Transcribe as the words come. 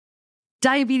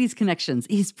Diabetes Connections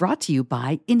is brought to you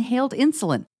by inhaled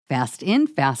insulin. Fast in,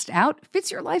 fast out,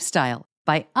 fits your lifestyle.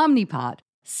 By Omnipod.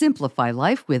 Simplify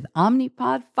life with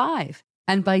Omnipod 5.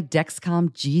 And by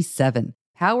Dexcom G7.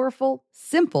 Powerful,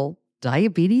 simple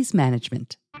diabetes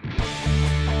management.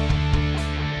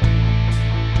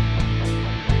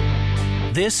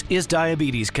 This is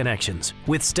Diabetes Connections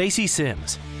with Stacey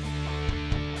Sims.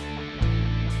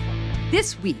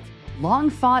 This week,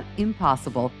 long thought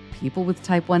impossible, people with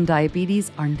type 1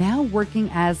 diabetes are now working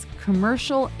as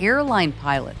commercial airline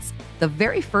pilots. The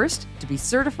very first to be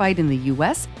certified in the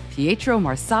U.S., Pietro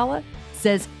Marsala,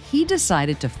 says he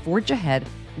decided to forge ahead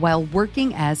while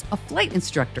working as a flight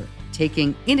instructor,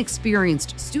 taking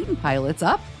inexperienced student pilots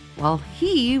up while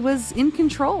he was in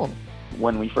control.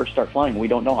 When we first start flying, we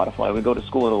don't know how to fly. We go to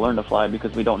school to learn to fly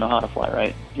because we don't know how to fly,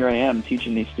 right? Here I am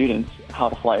teaching these students how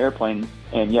to fly airplanes,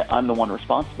 and yet I'm the one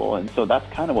responsible. And so that's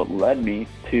kind of what led me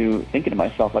to thinking to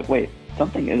myself, like, wait,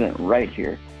 something isn't right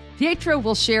here. Pietro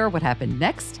will share what happened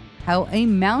next, how a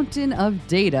mountain of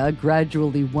data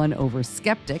gradually won over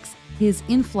skeptics, his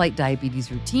in-flight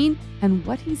diabetes routine, and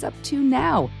what he's up to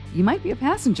now. You might be a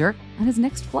passenger on his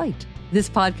next flight. This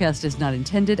podcast is not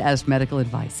intended as medical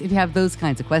advice. If you have those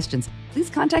kinds of questions, please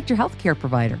contact your healthcare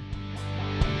provider.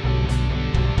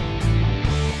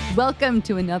 Welcome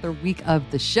to another week of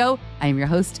the show. I am your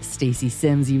host, Stacey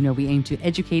Sims. You know we aim to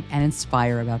educate and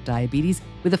inspire about diabetes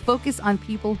with a focus on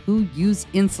people who use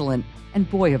insulin. And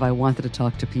boy, have I wanted to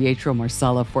talk to Pietro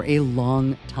Marsala for a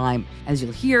long time. As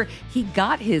you'll hear, he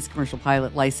got his commercial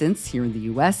pilot license here in the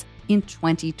U.S. in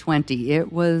 2020.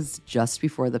 It was just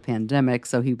before the pandemic,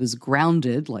 so he was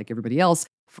grounded, like everybody else,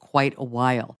 for quite a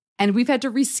while. And we've had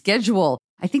to reschedule.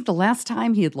 I think the last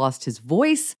time he had lost his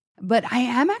voice, but I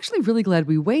am actually really glad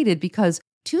we waited because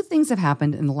two things have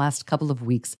happened in the last couple of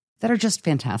weeks that are just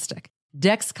fantastic.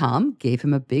 Dexcom gave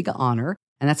him a big honor,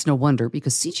 and that's no wonder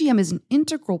because CGM is an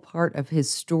integral part of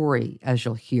his story, as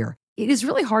you'll hear. It is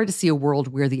really hard to see a world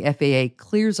where the FAA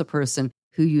clears a person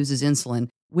who uses insulin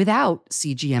without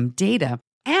CGM data,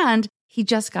 and he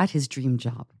just got his dream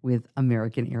job with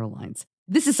American Airlines.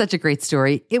 This is such a great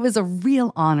story. It was a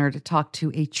real honor to talk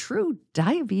to a true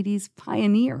diabetes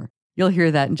pioneer. You'll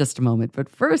hear that in just a moment. But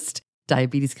first,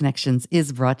 Diabetes Connections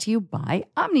is brought to you by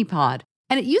Omnipod.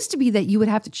 And it used to be that you would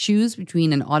have to choose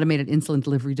between an automated insulin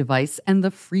delivery device and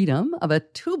the freedom of a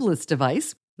tubeless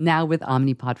device. Now with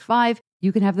Omnipod 5,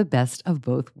 you can have the best of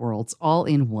both worlds all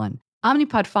in one.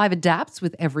 Omnipod 5 adapts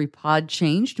with every pod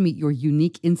change to meet your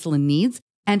unique insulin needs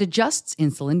and adjusts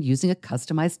insulin using a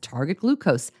customized target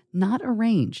glucose, not a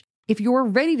range. If you're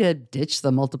ready to ditch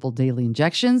the multiple daily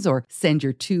injections or send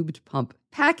your tubed pump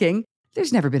packing,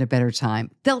 there's never been a better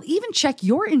time. They'll even check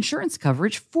your insurance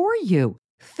coverage for you.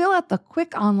 Fill out the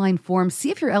quick online form,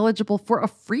 see if you're eligible for a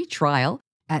free trial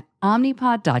at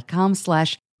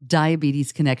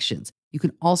omnipod.com/diabetesconnections. You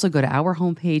can also go to our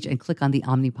homepage and click on the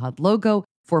Omnipod logo.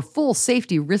 For full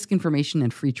safety, risk information,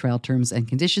 and free trial terms and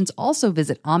conditions, also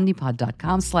visit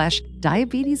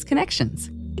omnipod.com/diabetesconnections.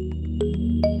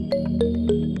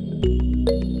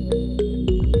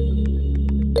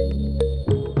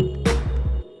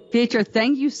 Pietro,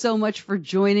 thank you so much for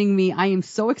joining me. I am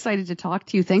so excited to talk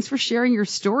to you. Thanks for sharing your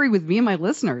story with me and my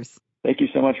listeners. Thank you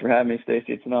so much for having me,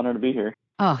 Stacey. It's an honor to be here.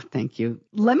 Oh, thank you.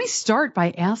 Let me start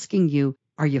by asking you,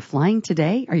 are you flying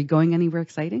today? Are you going anywhere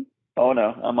exciting? Oh,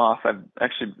 no, I'm off.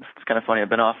 It's kind of funny. I've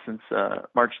been off since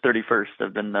March 31st.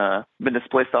 I've been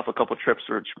displaced off a couple of trips,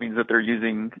 which means that they're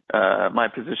using my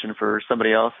position for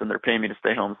somebody else, and they're paying me to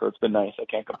stay home. So it's been nice. I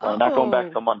can't complain. Not going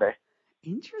back till Monday.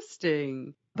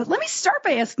 Interesting. But let me start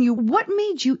by asking you, what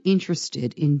made you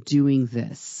interested in doing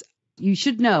this? You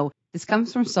should know this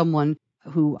comes from someone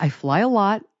who I fly a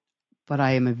lot, but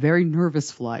I am a very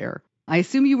nervous flyer. I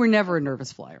assume you were never a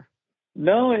nervous flyer.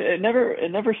 No, it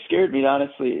never scared me,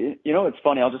 honestly. You know, it's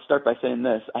funny. I'll just start by saying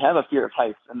this. I have a fear of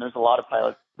heights, and there's a lot of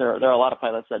pilots. There are a lot of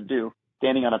pilots that do.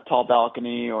 Standing on a tall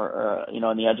balcony or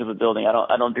on the edge of a building,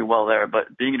 I don't do well there.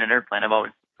 But being in an airplane, I've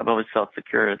always felt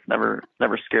secure. It's never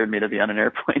scared me to be on an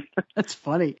airplane. That's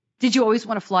funny. Did you always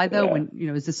want to fly though?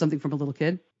 Yeah. Is this something from a little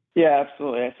kid? Yeah,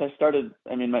 absolutely. So I started.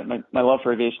 I mean, my love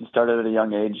for aviation started at a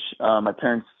young age. My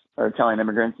parents are Italian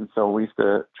immigrants, and so we used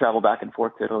to travel back and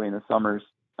forth to Italy in the summers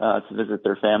to visit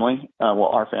their family.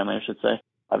 Our family, I should say.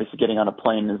 Obviously, getting on a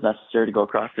plane is necessary to go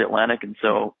across the Atlantic, and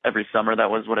so every summer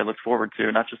that was what I looked forward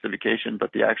to. Not just the vacation,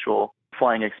 but the actual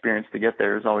flying experience to get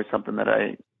there is always something that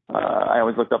I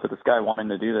always looked up at the sky wanting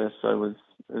to do this. So it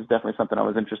was definitely something I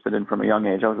was interested in from a young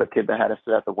age. I was a kid that had to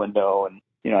sit at the window, and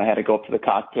I had to go up to the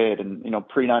cockpit, and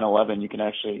pre 9/11 you can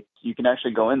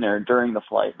actually go in there during the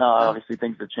flight. Now obviously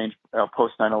things have changed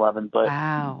post 9/11, but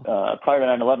Wow. Prior to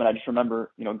 9/11 I just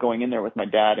remember going in there with my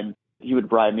dad, and he would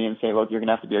bribe me and say, look, you're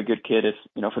gonna have to be a good kid if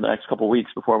for the next couple of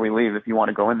weeks before we leave if you want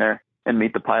to go in there and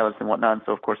meet the pilots and whatnot. And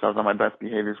so of course I was on my best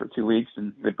behavior for 2 weeks,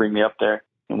 and they'd bring me up there.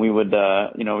 And we would,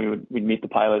 we'd meet the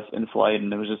pilots in flight,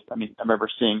 and it was just, I remember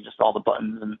seeing just all the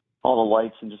buttons and all the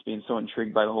lights and just being so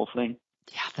intrigued by the whole thing.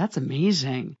 Yeah, that's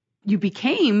amazing. You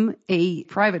became a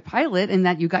private pilot in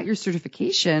that you got your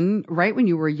certification right when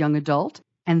you were a young adult.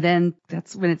 And then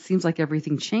that's when it seems like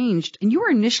everything changed. And you were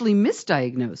initially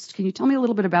misdiagnosed. Can you tell me a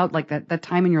little bit about like that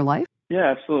time in your life?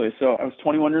 Yeah, absolutely. So I was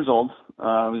 21 years old. It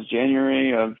was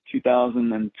January of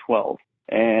 2012.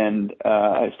 And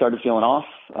I started feeling off.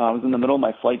 I was in the middle of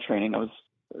my flight training. I was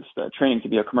training to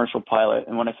be a commercial pilot.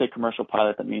 And when I say commercial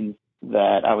pilot, that means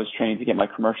that I was training to get my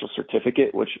commercial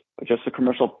certificate, which just a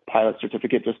commercial pilot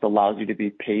certificate just allows you to be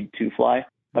paid to fly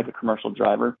like a commercial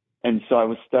driver. And so I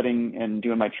was studying and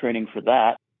doing my training for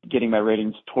that, getting my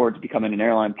ratings towards becoming an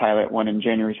airline pilot, when in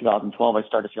January 2012, I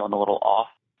started feeling a little off,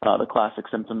 the classic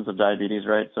symptoms of diabetes,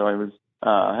 right? So I was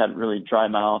had really dry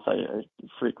mouth, I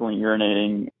frequently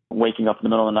urinating, waking up in the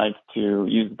middle of the night to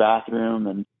use the bathroom,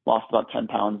 and lost about 10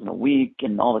 pounds in a week,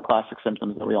 and all the classic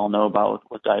symptoms that we all know about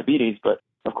with diabetes. But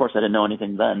of course I didn't know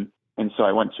anything then. And so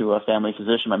I went to a family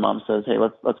physician. My mom says, hey,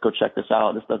 let's go check this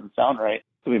out. This doesn't sound right.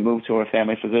 So we moved to a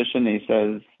family physician. He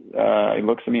says, he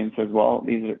looks at me and says, well,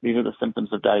 these are the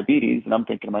symptoms of diabetes. And I'm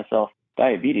thinking to myself,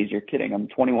 diabetes? You're kidding. I'm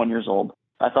 21 years old.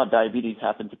 I thought diabetes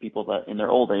happened to people that in their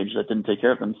old age that didn't take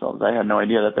care of themselves. I had no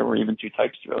idea that there were even two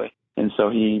types, really. And so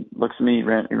he looks at me, he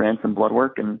ran some blood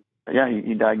work, and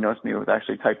he diagnosed me with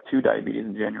actually type 2 diabetes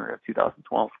in January of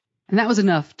 2012. And that was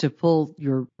enough to pull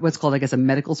your, what's called, I guess, a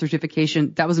medical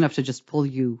certification. That was enough to just pull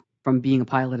you from being a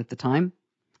pilot at the time?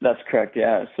 That's correct,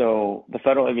 yeah. So the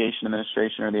Federal Aviation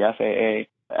Administration, or the FAA,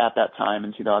 at that time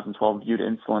in 2012 viewed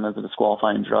insulin as a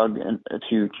disqualifying drug and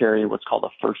to carry what's called a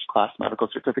first-class medical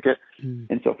certificate.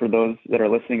 And so for those that are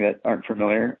listening that aren't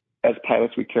familiar, as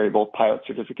pilots, we carry both pilot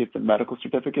certificates and medical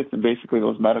certificates. And basically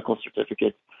those medical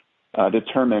certificates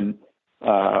determine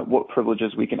what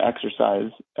privileges we can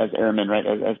exercise as airmen, right,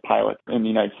 as pilots. In the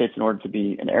United States, in order to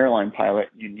be an airline pilot,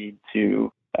 you need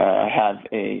to have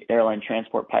a airline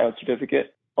transport pilot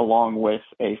certificate along with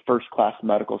a first-class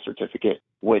medical certificate,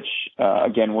 which,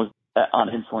 again, was on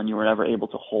insulin. You were never able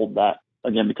to hold that,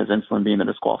 again, because insulin being the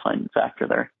disqualifying factor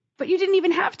there. But you didn't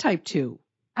even have type 2.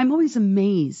 I'm always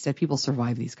amazed that people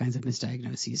survive these kinds of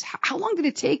misdiagnoses. How long did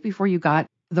it take before you got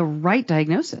the right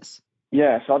diagnosis?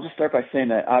 Yeah, so I'll just start by saying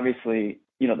that obviously,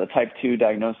 the type 2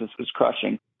 diagnosis was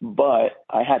crushing, but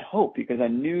I had hope because I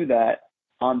knew that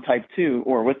on type 2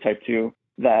 or with type 2,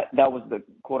 that was the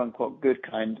quote unquote good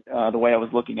kind, the way I was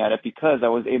looking at it, because I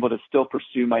was able to still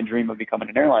pursue my dream of becoming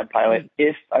an airline pilot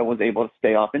if I was able to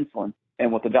stay off insulin.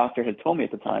 And what the doctor had told me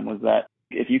at the time was that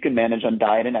if you can manage on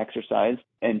diet and exercise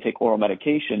and take oral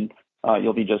medication,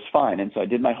 you'll be just fine. And so I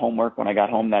did my homework when I got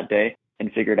home that day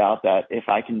and figured out that if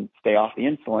I can stay off the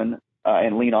insulin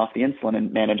and lean off the insulin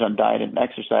and manage on diet and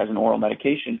exercise and oral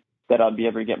medication, that I'll be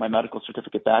able to get my medical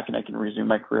certificate back and I can resume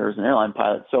my career as an airline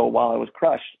pilot. So while I was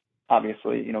crushed,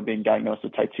 obviously, being diagnosed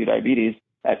with type 2 diabetes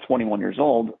at 21 years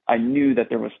old, I knew that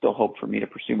there was still hope for me to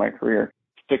pursue my career.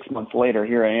 6 months later,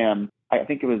 here I am. I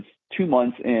think it was 2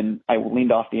 months in, I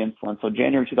leaned off the insulin. So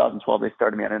January 2012, they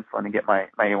started me on insulin to get my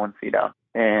A1C down.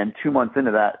 And 2 months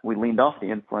into that, we leaned off the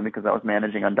insulin because I was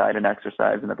managing on diet and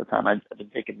exercise. And at the time, I'd been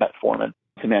taking metformin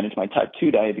to manage my type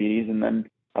 2 diabetes. And then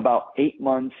about 8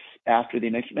 months after the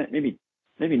initial, maybe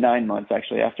 9 months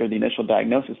actually after the initial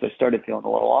diagnosis, I started feeling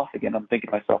a little off again. I'm thinking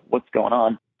to myself, what's going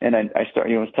on? And I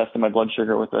started, was testing my blood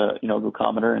sugar with a,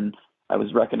 glucometer, and I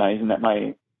was recognizing that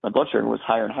my blood sugar was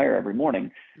higher and higher every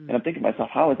morning. And I'm thinking to myself,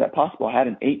 how is that possible? I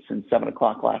hadn't ate since 7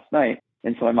 o'clock last night.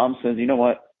 And so my mom says, you know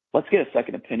what? Let's get a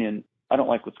second opinion. I don't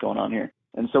like what's going on here.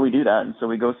 And so we do that. And so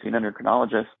we go see an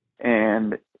endocrinologist,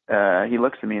 and he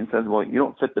looks at me and says, well, you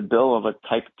don't fit the bill of a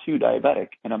type 2 diabetic.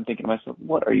 And I'm thinking to myself,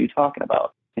 what are you talking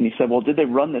about? And he said, well, did they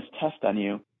run this test on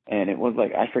you? And it was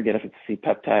like, I forget if it's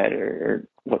C-peptide or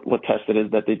what test it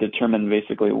is that they determine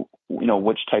basically,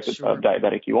 which type of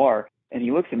diabetic you are. And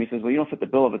he looks at me and says, well, you don't fit the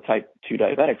bill of a type 2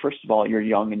 diabetic. First of all, you're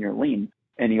young and you're lean.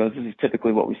 And he goes, this is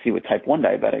typically what we see with type 1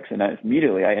 diabetics. And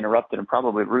immediately I interrupted him,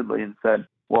 probably rudely, and said,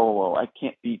 whoa, I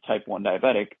can't be type 1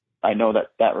 diabetic. I know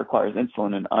that requires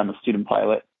insulin, and I'm a student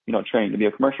pilot, training to be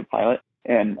a commercial pilot,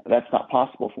 and that's not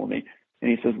possible for me. And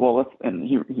he says, well, and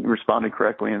he responded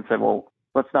correctly and said, well,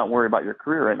 let's not worry about your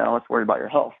career right now. Let's worry about your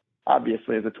health.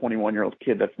 Obviously, as a 21-year-old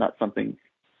kid, that's not something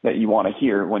that you want to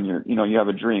hear when you have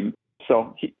a dream.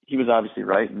 So he was obviously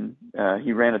right, and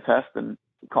he ran a test and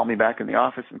called me back in the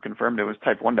office and confirmed it was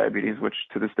type 1 diabetes, which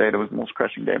to this day, that was the most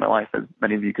crushing day of my life, as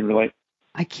many of you can relate.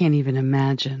 I can't even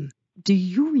imagine. Do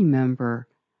you remember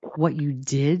what you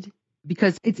did?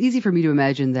 Because it's easy for me to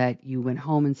imagine that you went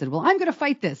home and said, well, I'm going to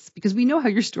fight this, because we know how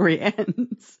your story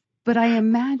ends. But I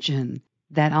imagine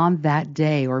that on that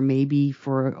day, or maybe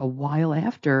for a while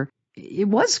after, it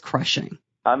was crushing.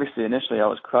 Obviously, initially I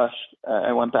was crushed.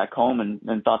 I went back home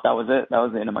and thought that was it. That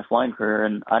was the end of my flying career,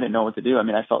 and I didn't know what to do. I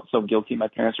mean, I felt so guilty. My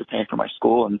parents were paying for my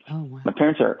school, and my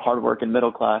parents are hardworking,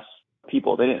 middle-class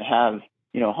people. They didn't have,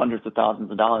 hundreds of thousands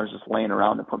of dollars just laying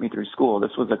around to put me through school.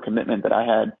 This was a commitment that I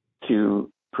had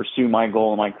to pursue my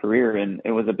goal in my career, and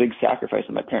it was a big sacrifice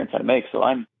that my parents had to make. So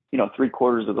I'm,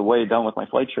 3/4 of the way done with my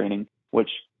flight training, which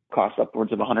cost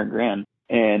upwards of $100,000.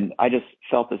 And I just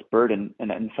felt this burden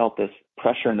and felt this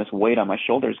pressure and this weight on my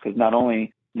shoulders, because not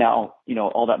only now,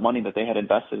 all that money that they had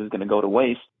invested is going to go to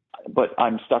waste, but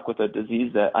I'm stuck with a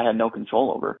disease that I had no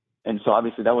control over. And so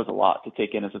obviously that was a lot to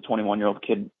take in as a 21-year-old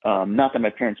kid. Not that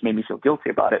my parents made me feel guilty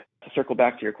about it. To circle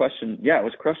back to your question, yeah, it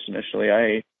was crushed initially.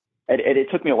 It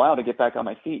took me a while to get back on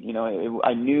my feet.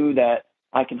 I knew that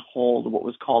I can hold what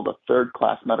was called a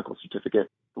third-class medical certificate.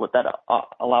 What that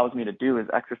allows me to do is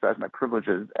exercise my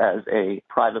privileges as a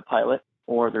private pilot,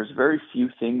 or there's very few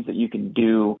things that you can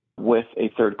do with a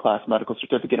third-class medical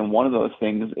certificate, and one of those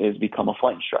things is become a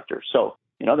flight instructor. So,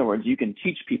 in other words, you can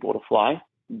teach people to fly,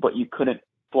 but you couldn't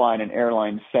fly in an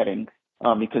airline setting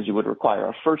because you would require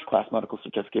a first-class medical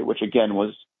certificate, which, again,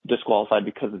 was disqualified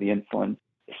because of the insulin.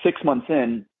 6 months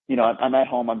in, I'm at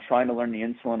home. I'm trying to learn the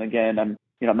insulin again. I'm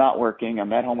not working.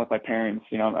 I'm at home with my parents.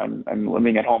 I'm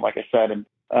living at home, like I said, and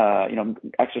I'm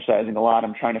exercising a lot.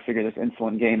 I'm trying to figure this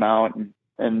insulin game out,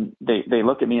 and they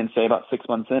look at me and say about 6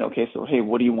 months in, okay, so hey,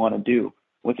 what do you want to do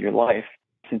with your life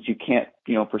since you can't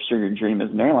pursue your dream as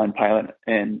an airline pilot?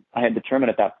 And I had determined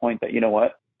at that point that,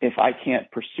 what, if I can't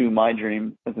pursue my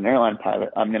dream as an airline pilot,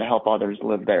 I'm going to help others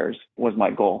live theirs, was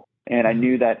my goal. And I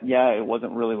knew that, it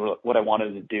wasn't really what I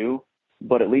wanted to do,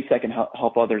 but at least I can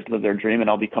help others live their dream, and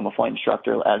I'll become a flight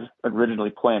instructor as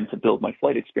originally planned to build my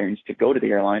flight experience to go to the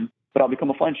airline. But I'll become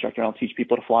a flight instructor, and I'll teach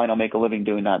people to fly, and I'll make a living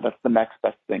doing that. That's the next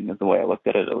best thing, is the way I looked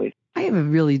at it, at least. I have a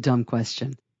really dumb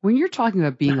question. When you're talking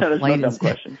about being a flight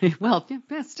instructor, well,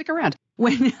 stick around.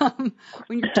 When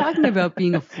you're talking about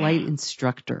being a flight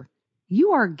instructor,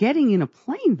 you are getting in a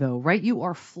plane, though, right? You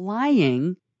are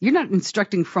flying. You're not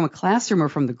instructing from a classroom or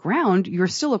from the ground. You're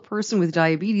still a person with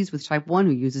diabetes, with type 1,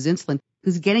 who uses insulin,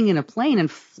 who's getting in a plane and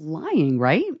flying,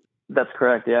 right? That's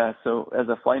correct, yeah. So as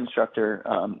a flight instructor,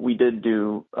 we did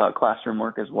do classroom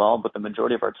work as well, but the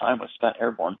majority of our time was spent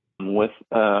airborne with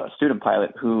a student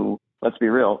pilot who, let's be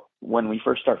real, when we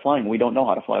first start flying, we don't know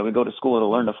how to fly. We go to school to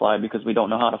learn to fly because we don't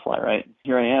know how to fly, right?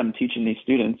 Here I am teaching these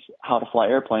students how to fly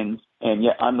airplanes, and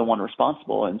yet I'm the one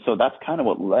responsible. And so that's kind of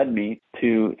what led me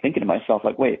to thinking to myself,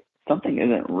 like, wait, something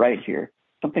isn't right here.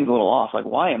 Something's a little off. Like,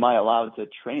 why am I allowed to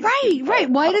train? Right.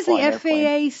 Why does the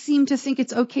FAA seem to think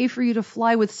it's okay for you to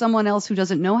fly with someone else who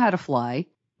doesn't know how to fly,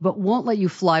 but won't let you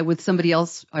fly with somebody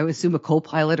else, I would assume a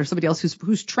co-pilot or somebody else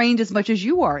who's trained as much as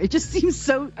you are? It just seems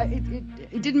so,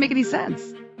 it didn't make any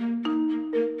sense.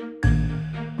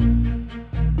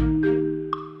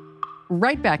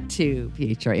 Right back to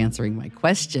Pietro answering my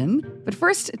question. But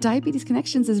first, Diabetes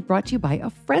Connections is brought to you by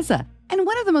Afrezza. And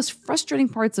one of the most frustrating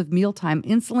parts of mealtime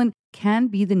insulin can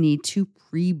be the need to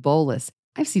pre-bolus.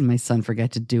 I've seen my son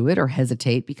forget to do it or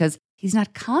hesitate because he's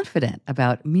not confident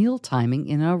about meal timing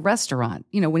in a restaurant,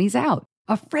 when he's out.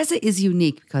 Afrezza is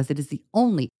unique because it is the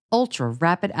only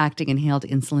ultra-rapid-acting inhaled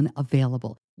insulin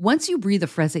available. Once you breathe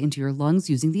Afrezza into your lungs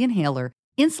using the inhaler,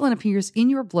 insulin appears in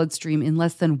your bloodstream in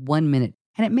less than 1 minute,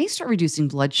 and it may start reducing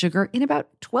blood sugar in about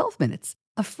 12 minutes.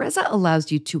 Afrezza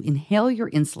allows you to inhale your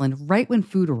insulin right when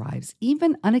food arrives,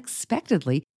 even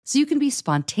unexpectedly, so you can be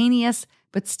spontaneous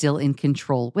but still in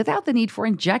control without the need for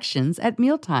injections at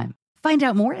mealtime. Find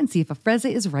out more and see if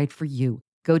Afrezza is right for you.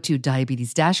 Go to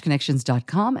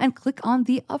diabetes-connections.com and click on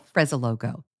the Afrezza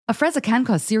logo. Afrezza can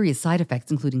cause serious side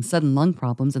effects, including sudden lung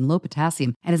problems and low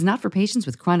potassium, and is not for patients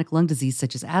with chronic lung disease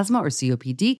such as asthma or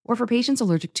COPD, or for patients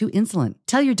allergic to insulin.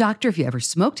 Tell your doctor if you ever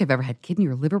smoked, have ever had kidney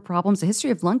or liver problems, a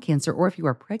history of lung cancer, or if you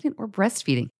are pregnant or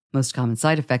breastfeeding. Most common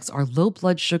side effects are low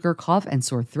blood sugar, cough, and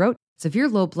sore throat. Severe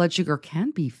low blood sugar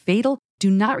can be fatal. Do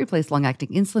not replace long-acting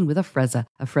insulin with Afrezza.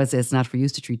 Afrezza is not for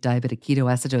use to treat diabetic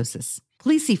ketoacidosis.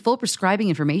 Please see full prescribing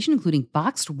information, including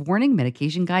boxed warning,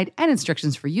 medication guide, and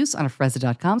instructions for use on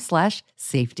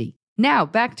Afrezza.com/safety. Now,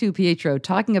 back to Pietro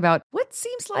talking about what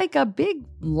seems like a big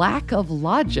lack of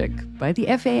logic by the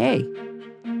FAA.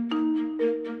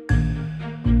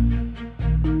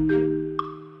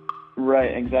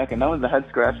 Right, exactly. And that was the head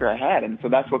scratcher I had. And so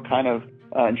that's what kind of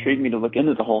intrigued me to look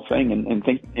into the whole thing and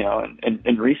think,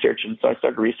 and research. And so I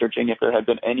started researching if there had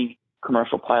been any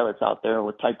commercial pilots out there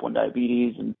with type 1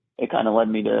 diabetes. And it kind of led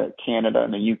me to Canada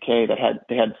and the UK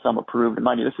they had some approved. And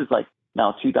mind you, this is like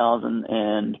now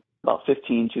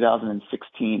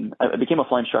 2016. I became a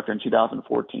flight instructor in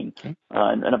 2014. Okay.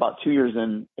 And about 2 years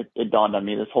in, it dawned on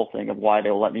me, this whole thing of why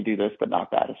they'll let me do this, but not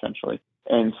that, essentially.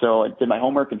 And so I did my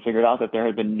homework and figured out that there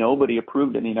had been nobody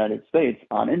approved in the United States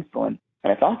on insulin.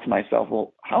 And I thought to myself,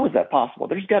 well, how is that possible?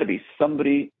 There's got to be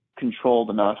somebody controlled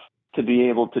enough to be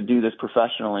able to do this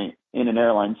professionally in an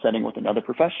airline setting with another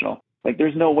professional. Like,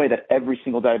 there's no way that every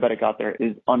single diabetic out there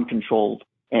is uncontrolled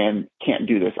and can't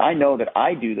do this. I know that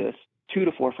I do this 2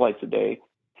 to 4 flights a day,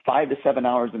 5 to 7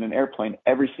 hours in an airplane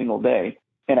every single day,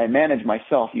 and I manage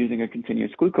myself using a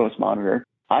continuous glucose monitor.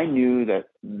 I knew that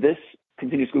this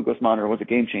continuous glucose monitor was a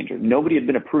game changer. Nobody had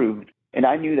been approved, and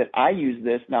I knew that I used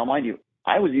this. Now, mind you,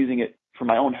 I was using it for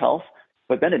my own health,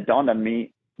 but then it dawned on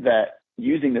me that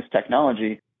using this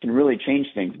technology can really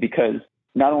change things, because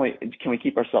not only can we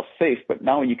keep ourselves safe, but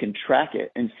now you can track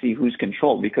it and see who's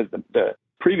controlled, because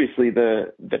previously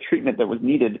the treatment that was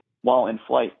needed while in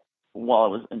flight, while I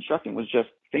was instructing, was just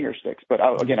finger sticks. But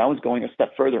I was going a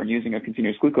step further and using a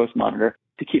continuous glucose monitor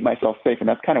to keep myself safe. And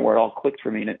that's kind of where it all clicked for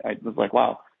me. And I was like,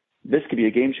 wow, this could be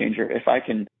a game changer if I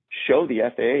can show the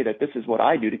FAA that this is what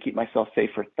I do to keep myself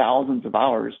safe for thousands of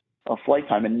hours of flight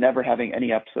time and never having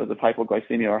any episodes of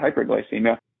hypoglycemia or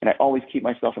hyperglycemia. And I always keep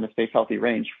myself in a safe, healthy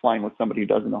range flying with somebody who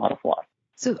doesn't know how to fly.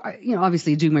 So,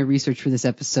 obviously doing my research for this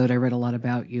episode, I read a lot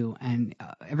about you, and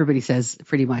everybody says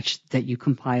pretty much that you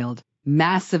compiled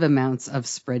massive amounts of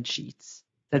spreadsheets,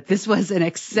 that this was an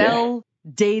Excel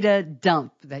data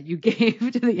dump that you gave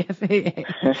to the FAA.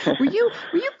 Were you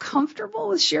comfortable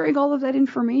with sharing all of that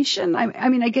information? I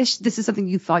mean, I guess this is something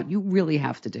you thought you really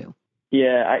have to do.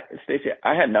 Yeah, Stacey,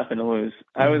 I had nothing to lose.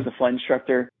 I was a flight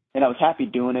instructor, and I was happy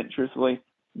doing it, truthfully.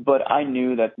 But I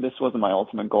knew that this wasn't my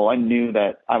ultimate goal. I knew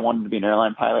that I wanted to be an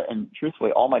airline pilot, and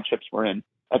truthfully, all my chips were in.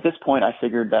 At this point, I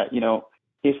figured that,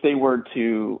 if they were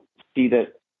to see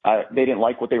that they didn't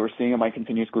like what they were seeing on my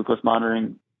continuous glucose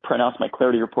monitoring printouts, my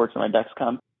clarity reports, and my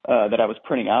Dexcom that I was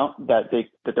printing out, that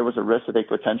there was a risk that they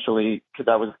potentially, because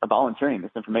I was volunteering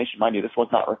this information, mind you, this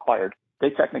was not required. They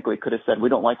technically could have said, we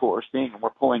don't like what we're seeing, and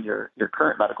we're pulling your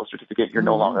current medical certificate. You're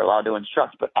no longer allowed to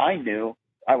instruct. But I knew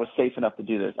I was safe enough to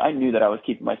do this. I knew that I was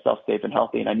keeping myself safe and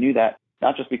healthy, and I knew that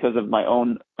not just because of my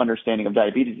own understanding of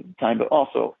diabetes at the time, but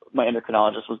also my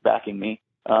endocrinologist was backing me,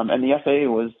 and the FAA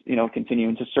was,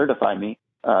 continuing to certify me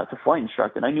to flight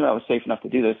instruct, and I knew I was safe enough to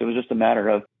do this. It was just a matter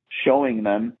of showing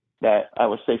them that I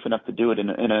was safe enough to do it in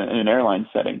an airline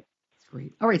setting.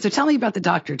 Great. All right, so tell me about the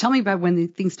doctor. Tell me about when the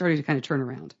things started to kind of turn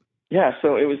around. Yeah,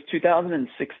 so it was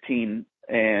 2016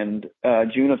 and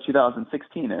June of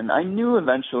 2016, and I knew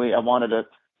eventually I wanted to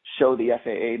show the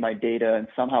FAA my data and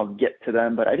somehow get to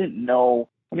them, but I didn't know.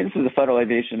 I mean, this is the Federal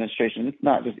Aviation Administration. It's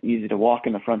not just easy to walk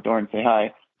in the front door and say,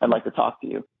 hi, I'd like to talk to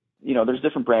you. There's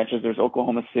different branches. There's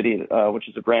Oklahoma City, which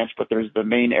is a branch, but there's the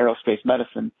main aerospace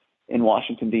medicine in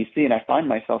Washington, D.C., and I find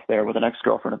myself there with an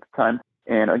ex-girlfriend at the time.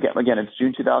 And again, it's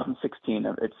June 2016.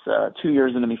 It's 2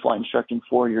 years into me flight instructing,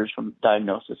 4 years from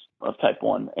diagnosis of type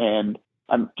 1. And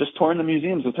I'm just touring the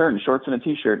museums with her in shorts and a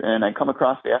T-shirt. And I come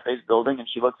across the FAA's building, and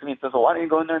she looks at me and says, well, why don't you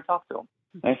go in there and talk to them?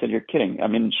 And I said, you're kidding.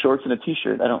 I'm in shorts and a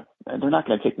T-shirt. They're not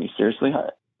going to take me seriously.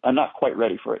 I'm not quite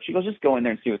ready for it. She goes, just go in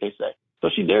there and see what they say. So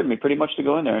she dared me pretty much to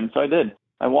go in there. And so I did.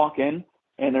 I walk in,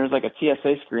 and there's like a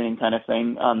TSA screening kind of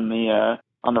thing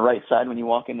on the right side when you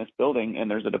walk in this building, and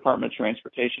there's a Department of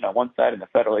Transportation on one side and the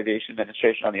Federal Aviation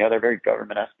Administration on the other, very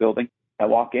government-esque building. I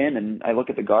walk in and I look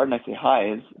at the guard and I say,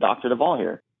 hi, is Dr. Duvall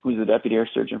here, who's the Deputy Air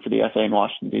Surgeon for the FAA in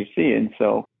Washington, D.C. And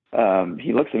so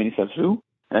he looks at me and he says, who?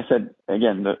 And I said,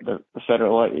 again, the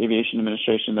Federal Aviation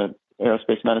Administration, the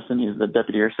aerospace medicine, he's the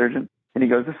Deputy Air Surgeon. And he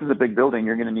goes, this is a big building.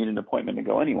 You're going to need an appointment to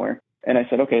go anywhere. And I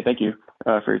said, okay, thank you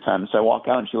for your time. So I walk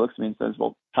out and she looks at me and says,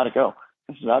 well, how'd it go?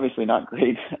 This is obviously not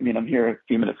great. I mean, I'm here a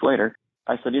few minutes later.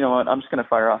 I said, you know what? I'm just going to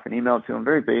fire off an email to him,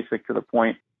 very basic, to the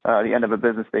point, the end of a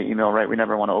business day email, right? We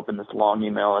never want to open this long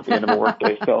email at the end of a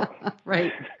workday. So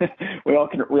right. we all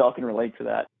can relate to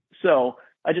that. So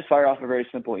I just fire off a very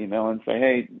simple email and say,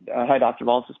 hey, hi, Dr.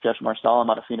 Duvall, this is Pietro Marsala. I'm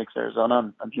out of Phoenix,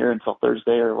 Arizona. I'm here until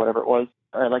Thursday or whatever it was.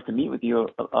 I'd like to meet with you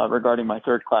regarding my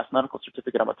third-class medical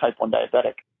certificate. I'm a type 1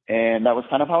 diabetic. And that was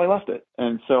kind of how I left it.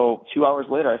 And so 2 hours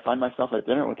later, I find myself at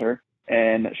dinner with her.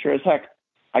 And sure as heck,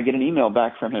 I get an email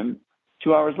back from him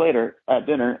 2 hours later at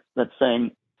dinner that's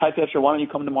saying, hi, Pietro, why don't you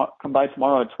come by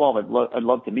tomorrow at 12? I'd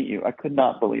love to meet you. I could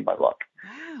not believe my luck.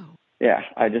 Wow. Yeah,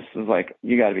 I just was like,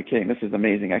 you got to be kidding. This is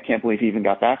amazing. I can't believe he even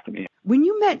got back to me. When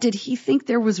you met, did he think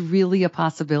there was really a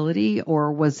possibility,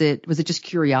 or was it just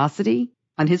curiosity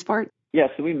on his part? Yeah,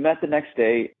 so we met the next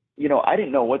day. I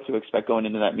didn't know what to expect going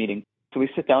into that meeting. So we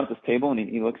sit down at this table and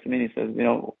he looks at me and he says,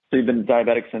 so you've been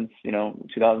diabetic since,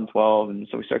 2012. And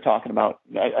so we start talking about,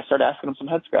 I started asking him some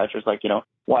head scratchers, like,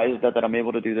 why is that I'm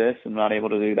able to do this and not able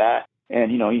to do that?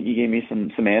 And, he gave me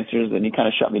some answers and he kind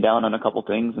of shut me down on a couple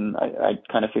things. And I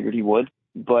kind of figured he would.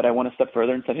 But I went a step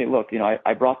further and said, hey, look,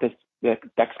 I brought the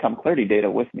Dexcom clarity data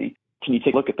with me. Can you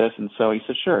take a look at this? And so he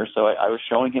said, sure. So I was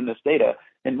showing him this data.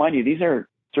 And mind you, these are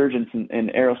surgeons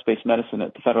in aerospace medicine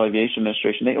at the Federal Aviation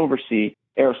Administration. They oversee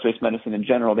aerospace medicine in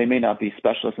general. They may not be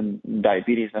specialists in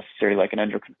diabetes necessarily like an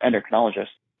endocrinologist.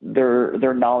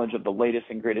 Their knowledge of the latest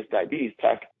and greatest diabetes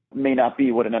tech may not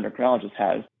be what an endocrinologist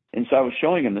has. And so I was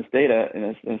showing him this data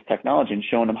and this technology and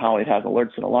showing him how it has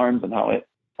alerts and alarms and how it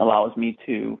allows me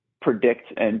to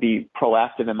predict and be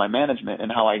proactive in my management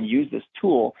and how I use this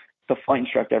tool to flight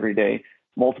instruct every day,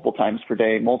 multiple times per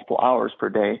day, multiple hours per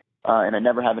day. And I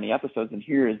never have any episodes. And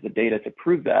here is the data to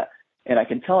prove that. And I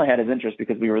can tell I had his interest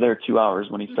because we were there 2 hours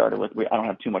when he started with, I don't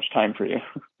have too much time for you.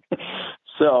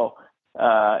 So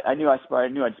I knew I'd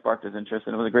sparked his interest,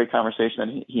 and it was a great conversation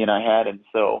that he and I had. And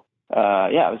so, I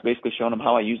was basically showing him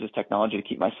how I use this technology to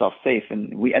keep myself safe.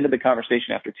 And we ended the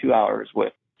conversation after 2 hours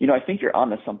with, I think you're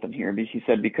onto something here. He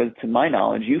said, because to my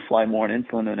knowledge, you fly more on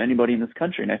insulin than anybody in this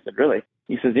country. And I said, really?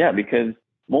 He says, yeah, because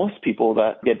most people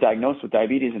that get diagnosed with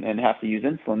diabetes and have to use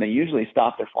insulin, they usually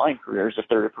stop their flying careers if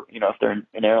they're an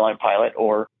airline pilot,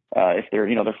 or if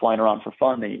they're flying around for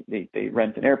fun. They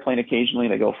rent an airplane occasionally.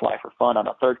 They go fly for fun on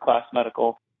a third class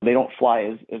medical. They don't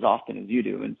fly as often as you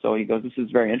do. And so he goes, this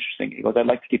is very interesting. He goes, I'd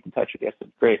like to keep in touch with you. I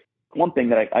said, great. One thing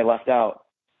that I left out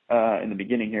in the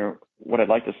beginning here, what I'd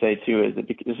like to say too is that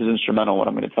this is instrumental, what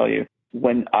I'm going to tell you.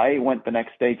 When I went the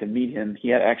next day to meet him, he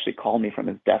had actually called me from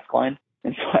his desk line.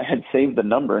 And so I had saved the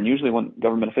number. And usually when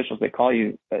government officials, they call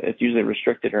you, it's usually a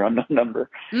restricted or unknown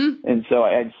number. And so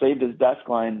I had saved his desk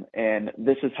line. And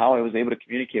this is how I was able to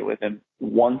communicate with him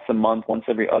once a month, once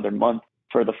every other month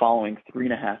for the following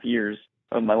 3.5 years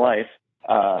of my life,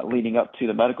 leading up to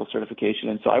the medical certification.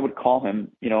 And so I would call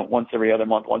him, once every other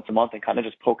month, once a month, and kind of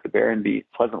just poke the bear and be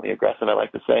pleasantly aggressive, I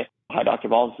like to say. Hi, Dr.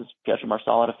 Ball, this is Pietro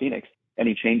Marsala out of Phoenix.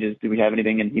 Any changes? Do we have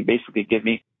anything? And he basically give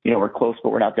me, we're close, but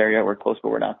we're not there yet. We're close, but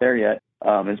we're not there yet,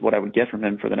 is what I would get from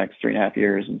him for the next 3.5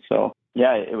 years. And so,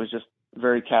 yeah, it was just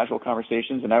very casual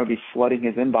conversations, and I would be flooding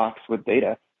his inbox with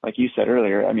data. Like you said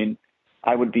earlier, I mean,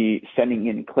 I would be sending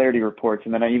in clarity reports,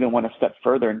 and then I even went a step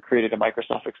further and created a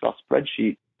Microsoft Excel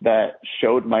spreadsheet that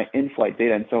showed my in-flight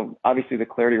data. And so obviously the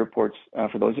clarity reports,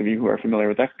 for those of you who are familiar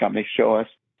with Dexcom, they show us,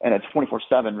 and it's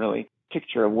 24/7 really,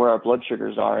 picture of where our blood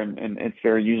sugars are, and it's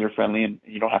very user-friendly, and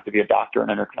you don't have to be a doctor or an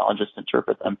endocrinologist to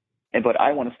interpret them. But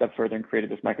I went a step further and created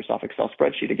this Microsoft Excel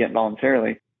spreadsheet, again,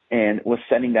 voluntarily, and was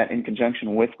sending that in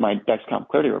conjunction with my Dexcom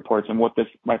clarity reports. And what this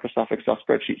Microsoft Excel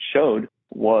spreadsheet showed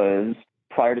was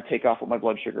prior to takeoff what my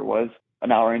blood sugar was,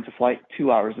 an hour into flight,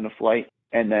 2 hours into flight,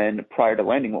 and then prior to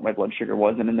landing what my blood sugar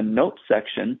was. And in the notes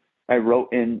section, I wrote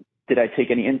in, did I take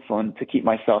any insulin to keep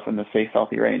myself in the safe,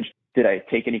 healthy range? Did I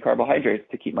take any carbohydrates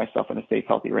to keep myself in a safe,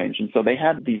 healthy range? And so they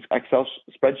had these Excel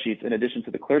spreadsheets in addition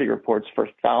to the clarity reports for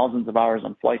thousands of hours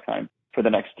on flight time for the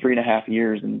next 3.5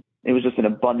 years. And it was just an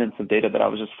abundance of data that I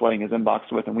was just flooding his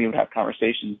inbox with. And we would have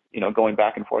conversations, going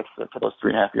back and forth for those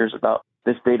 3.5 years about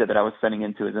this data that I was sending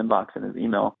into his inbox and his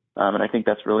email. And I think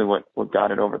that's really what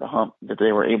got it over the hump, that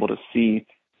they were able to see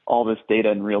all this data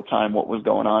in real time, what was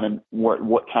going on, and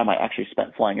what time I actually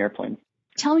spent flying airplanes.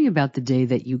 Tell me about the day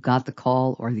that you got the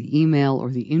call or the email or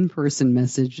the in-person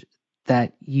message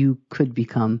that you could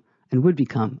become and would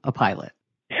become a pilot.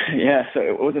 Yeah, so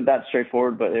it wasn't that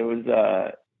straightforward, but it was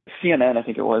CNN, I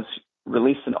think it was,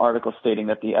 released an article stating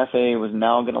that the FAA was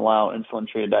now going to allow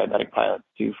insulin-treated diabetic pilots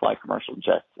to fly commercial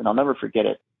jets. And I'll never forget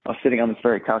it. I was sitting on this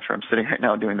very couch where I'm sitting right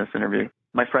now doing this interview.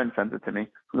 My friend sends it to me,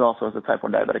 who also is a type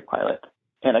 1 diabetic pilot.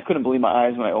 And I couldn't believe my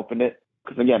eyes when I opened it.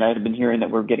 Because, again, I had been hearing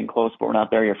that we're getting close, but we're not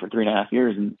there yet for 3.5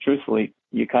 years. And truthfully,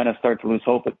 you kind of start to lose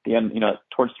hope at the end.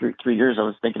 Towards 3 years, I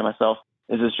was thinking to myself,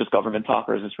 is this just government talk,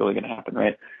 or is this really going to happen,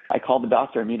 right? I called the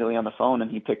doctor immediately on the phone, and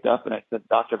he picked up, and I said,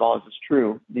 Dr. Ball, is this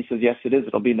true? And he says, yes, it is.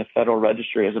 It'll be in the Federal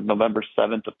Registry as of November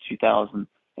 7th of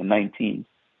 2019.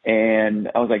 And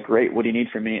I was like, great, what do you need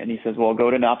from me? And he says, well, go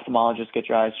to an ophthalmologist, get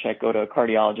your eyes checked, go to a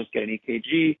cardiologist, get an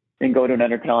EKG, then go to an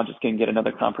endocrinologist and get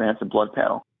another comprehensive blood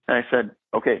panel. And I said,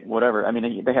 okay, whatever. I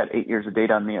mean, they had 8 years of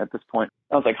data on me at this point.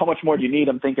 I was like, how much more do you need?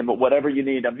 I'm thinking, but whatever you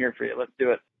need, I'm here for you. Let's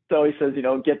do it. So he says,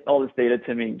 get all this data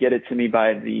to me, get it to me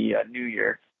by the new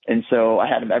year. And so I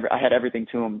had everything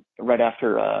to him right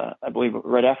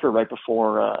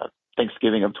before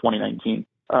Thanksgiving of 2019.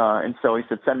 And so he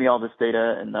said, send me all this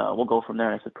data and we'll go from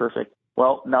there. And I said, perfect.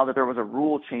 Well, now that there was a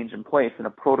rule change in place and a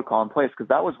protocol in place, because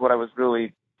that was what I was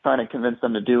really trying to convince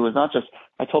them to do, was not just,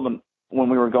 I told them when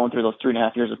we were going through those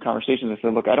 3.5 years of conversations, I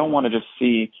said, look, I don't want to just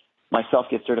see myself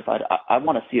get certified. I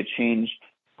want to see a change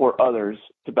for others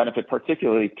to benefit,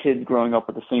 particularly kids growing up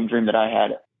with the same dream that I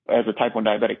had as a type 1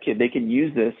 diabetic kid. They can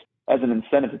use this as an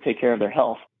incentive to take care of their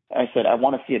health. I said, I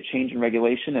want to see a change in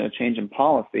regulation and a change in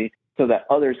policy so that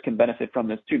others can benefit from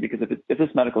this too, because if this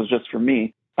medical is just for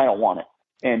me, I don't want it.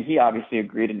 And he obviously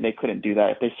agreed, and they couldn't do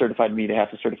that. If they certified me, they have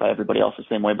to certify everybody else the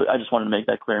same way. But I just wanted to make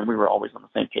that clear, and we were always on the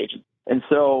same page. And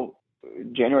so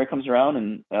January comes around,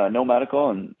 and no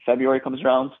medical, and February comes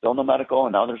around, still no medical,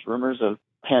 and now there's rumors of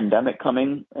pandemic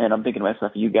coming, and I'm thinking to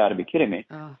myself, you got to be kidding me.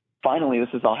 Finally, this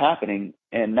is all happening,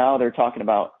 and now they're talking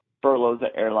about furloughs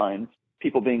at airlines,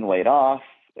 people being laid off,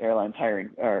 airlines hiring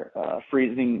or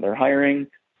freezing their hiring.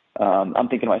 I'm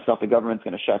thinking to myself, the government's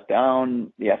going to shut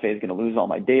down. The FAA is going to lose all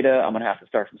my data. I'm going to have to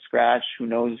start from scratch. Who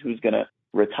knows who's going to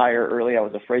retire early? I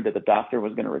was afraid that the doctor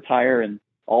was going to retire and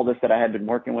all this that I had been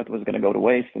working with was going to go to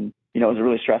waste. And, it was a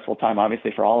really stressful time,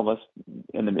 obviously, for all of us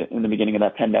in the beginning of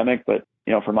that pandemic. But,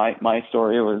 for my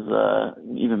story, it was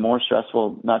even more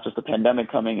stressful, not just the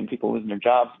pandemic coming and people losing their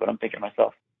jobs, but I'm thinking to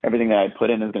myself, everything that I put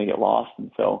in is going to get lost.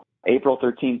 And so April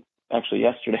 13th, actually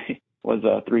yesterday, was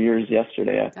 3 years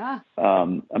yesterday.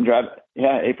 I'm driving,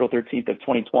 April 13th of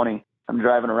 2020. I'm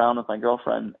driving around with my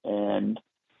girlfriend, and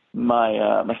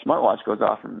my smartwatch goes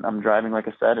off, and I'm driving, like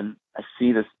I said, and I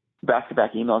see this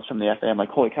back-to-back emails from the FAA. I'm like,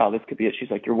 holy cow, this could be it. She's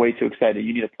like, you're way too excited.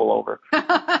 You need to pull over.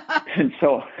 And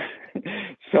so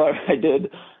I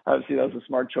did. Obviously, that was a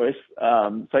smart choice.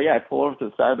 I pull over to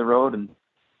the side of the road and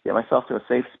get myself to a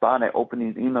safe spot. And I open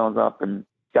these emails up and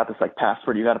got this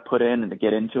password you got to put in and to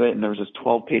get into it. And there was this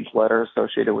 12-page letter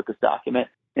associated with this document.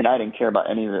 And I didn't care about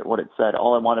any of it, what it said.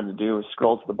 All I wanted to do was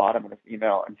scroll to the bottom of this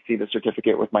email and see the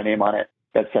certificate with my name on it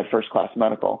that said first class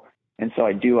medical. And so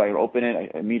I open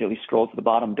it, I immediately scroll to the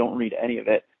bottom, don't read any of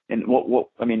it. And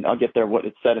I'll get there what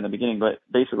it said in the beginning, but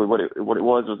basically what it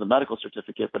was a medical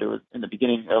certificate, but it was in the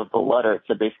beginning of the letter, it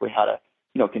said basically how to,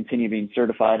 continue being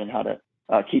certified and how to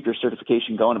keep your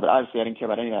certification going. But obviously I didn't care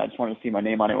about any of that. I just wanted to see my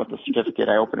name on it with the certificate.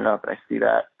 I open it up and I see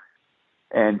that.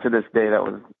 And to this day, that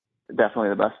was definitely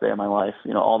the best day of my life.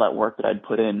 All that work that I'd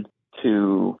put in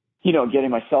to, getting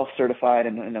myself certified,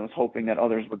 and I was hoping that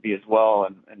others would be as well.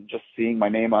 And just seeing my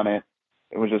name on it,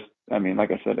 it was just, like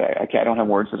I said, I don't have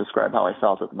words to describe how I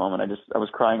felt at the moment. I was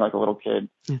crying like a little kid.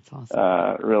 That's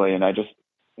awesome. Really. And I just,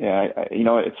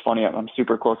 it's funny. I'm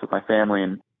super close with my family,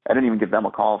 and I didn't even give them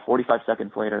a call. 45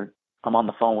 seconds later, I'm on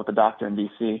the phone with the doctor in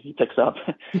DC. He picks up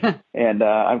and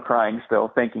I'm crying still,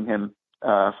 thanking him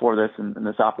for this and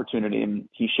this opportunity. And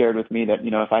he shared with me that,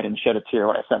 if I didn't shed a tear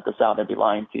when I sent this out, I'd be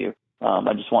lying to you.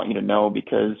 I just want you to know,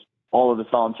 because all of this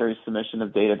voluntary submission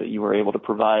of data that you were able to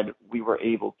provide, we were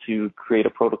able to create a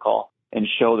protocol and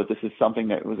show that this is something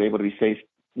that was able to be safe,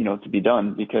 to be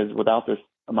done, because without this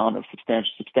amount of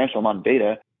substantial amount of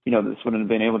data, this wouldn't have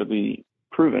been able to be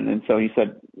proven. And so he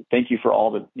said, thank you for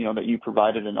all that, that you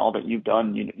provided and all that you've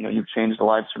done. You've changed the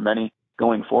lives for many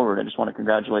going forward. I just want to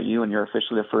congratulate you, and you're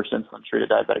officially the first insulin treated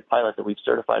diabetic pilot that we've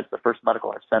certified. It's the first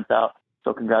medical I've sent out.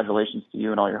 So congratulations to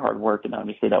you and all your hard work. And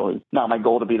obviously that was not my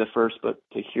goal to be the first, but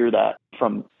to hear that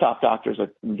from top doctors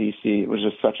in DC, it was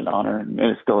just such an honor, and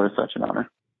it still is such an honor.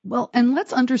 Well, and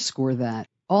let's underscore that.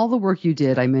 All the work you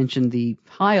did, I mentioned the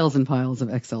piles and piles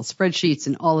of Excel spreadsheets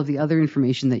and all of the other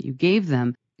information that you gave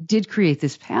them, did create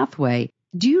this pathway.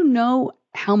 Do you know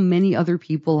how many other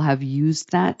people have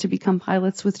used that to become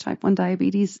pilots with type 1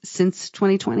 diabetes since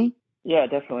 2020? Yeah,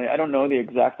 definitely. I don't know the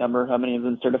exact number, how many have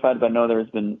been certified, but I know there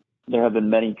have been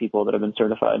many people that have been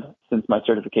certified since my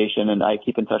certification, and I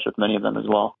keep in touch with many of them as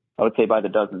well. I would say by the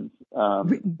dozens.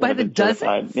 By the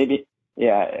dozens? Maybe,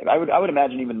 yeah. I would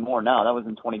imagine even more now. That was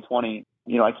in 2020.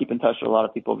 I keep in touch with a lot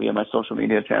of people via my social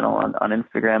media channel on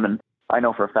Instagram, and I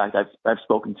know for a fact I've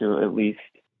spoken to at least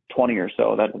 20 or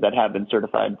so that have been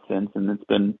certified since, and it's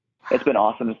been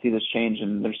awesome to see this change.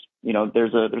 And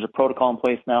there's a protocol in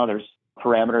place now. There's a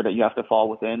parameter that you have to fall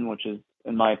within, which is,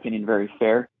 in my opinion, very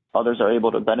fair. Others are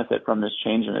able to benefit from this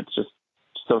change, and it's just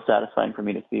so satisfying for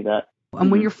me to see that. And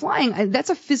when you're flying, that's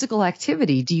a physical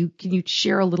activity. Can you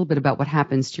share a little bit about what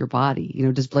happens to your body?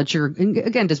 Does blood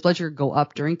sugar go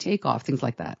up during takeoff, things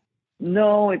like that?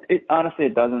 No, it honestly,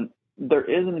 it doesn't. There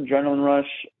is an adrenaline rush,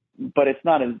 but it's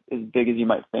not as big as you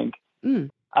might think.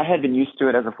 I had been used to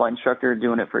it as a flight instructor,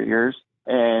 doing it for years.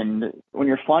 And when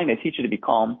you're flying, they teach you to be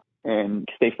calm and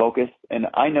stay focused. And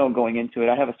I know going into it,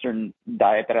 I have a certain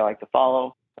diet that I like to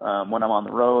follow when I'm on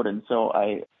the road. And so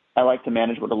I I like to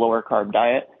manage with a lower carb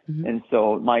diet. Mm-hmm. And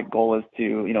so my goal is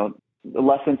to, the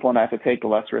less insulin I have to take, the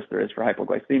less risk there is for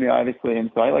hypoglycemia, obviously. And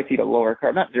so I like to eat a lower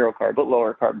carb, not zero carb, but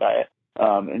lower carb diet.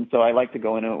 And so I like to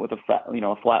go into it with a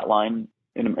flat line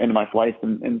into my flights.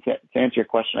 And to answer your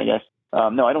question, I guess,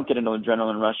 no, I don't get into an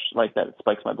adrenaline rush like that. It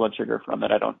spikes my blood sugar from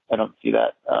it. I don't see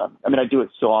that. I do it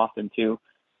so often too,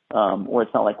 where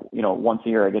it's not like, once a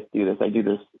year I get to do this. I do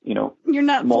this, You're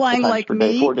not flying like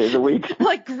me, 4 days a week,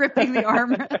 like gripping the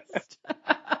armrest.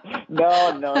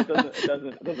 No, it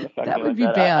doesn't affect that me would like be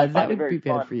that. bad. That would be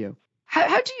fun. bad for you.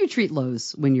 How do you treat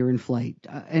lows when you're in flight?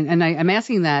 And I'm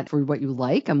asking that for what you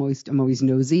like. I'm always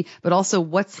nosy, but also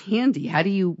what's handy. Where do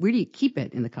you keep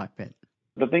it in the cockpit?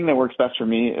 The thing that works best for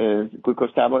me is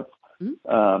glucose tablets.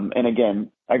 Mm-hmm. And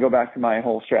again, I go back to my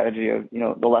whole strategy of,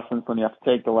 the less insulin you have to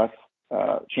take, the less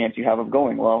chance you have of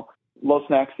going low. Low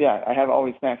snacks, yeah, I have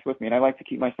always snacks with me, and I like to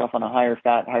keep myself on a higher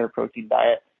fat, higher protein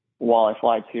diet while I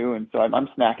fly too. And so I'm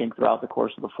snacking throughout the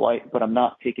course of the flight, but I'm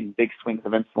not taking big swings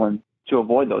of insulin to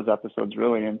avoid those episodes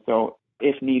really. And so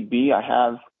if need be, I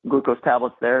have glucose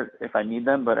tablets there if I need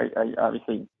them, but I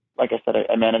obviously, like I said,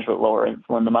 I manage with lower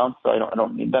insulin amounts, so I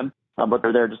don't need them, but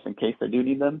they're there just in case I do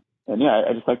need them. And yeah,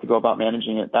 I just like to go about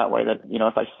managing it that way, that,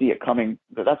 if I see it coming,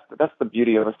 that's the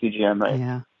beauty of a CGM, right?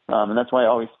 Yeah. And that's why I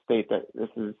always state that this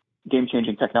is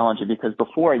game-changing technology, because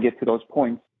before I get to those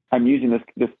points, I'm using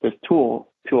this tool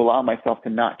to allow myself to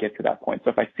not get to that point.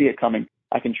 So if I see it coming,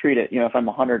 I can treat it. If I'm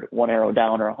 100, one arrow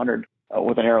down, or 100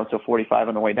 with an arrow to 45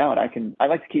 on the way down, I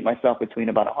like to keep myself between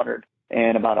about 100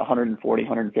 and about 140,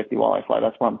 150 while I fly.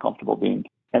 That's where I'm comfortable being.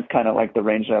 That's kind of like the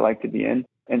range that I like to be in.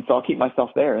 And so I'll keep myself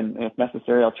there. And if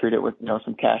necessary, I'll treat it with,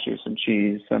 some cashews, some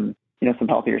cheese, some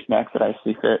healthier snacks that I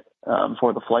see fit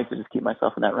for the flight to just keep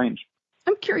myself in that range.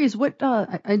 I'm curious,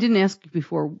 I didn't ask you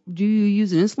before, do you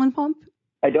use an insulin pump?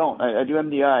 I don't. I do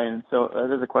MDI, and so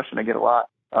that is a question I get a lot.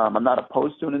 I'm not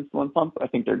opposed to an insulin pump. I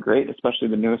think they're great, especially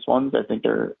the newest ones. I think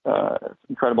they're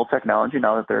incredible technology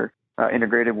now that they're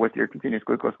integrated with your continuous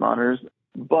glucose monitors.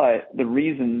 But the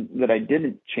reason that I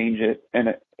didn't change it,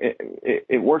 and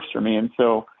it works for me. And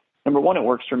so, number one, it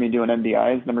works for me doing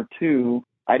MDIs. Number two,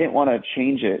 I didn't want to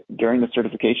change it during the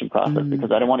certification process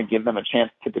because I didn't want to give them a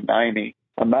chance to deny me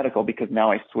a medical because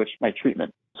now I switched my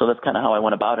treatment. So that's kind of how I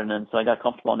went about it. And so I got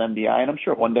comfortable on MDI, and I'm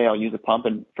sure one day I'll use a pump.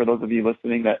 And for those of you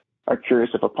listening that are curious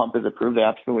if a pump is approved, they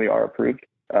absolutely are approved.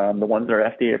 The ones that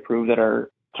are FDA approved that are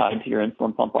tied to your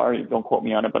insulin pump are. Don't quote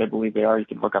me on it, but I believe they are. You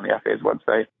can look on the FAA's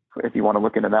website if you want to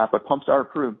look into that. But pumps are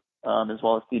approved, as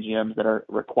well as CGMs that are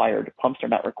required. Pumps are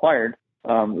not required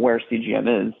where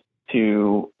CGM is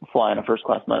to fly in a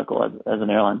first-class medical as an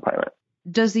airline pilot.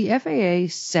 Does the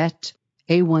FAA set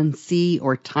A1C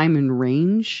or time and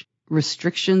range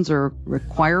restrictions or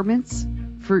requirements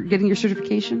for getting your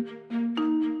certification?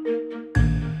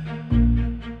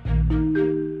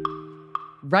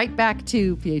 Right back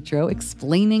to Pietro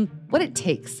explaining what it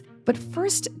takes. But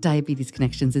first, Diabetes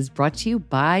Connections is brought to you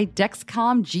by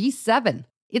Dexcom G7.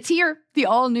 It's here. The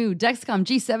all-new Dexcom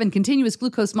G7 continuous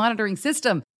glucose monitoring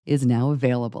system is now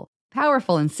available.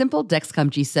 Powerful and simple, Dexcom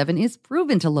G7 is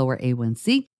proven to lower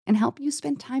A1C and help you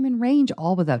spend time in range,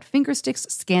 all without finger sticks,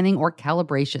 scanning, or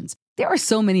calibrations. There are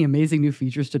so many amazing new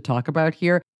features to talk about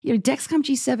here. Dexcom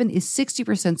G7 is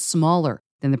 60% smaller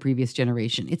than the previous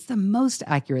generation. It's the most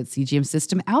accurate CGM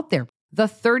system out there. The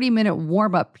 30-minute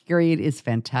warm-up period is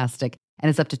fantastic, and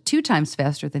it's up to 2 times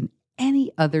faster than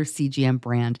any other CGM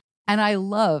brand. And I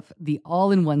love the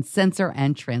all-in-one sensor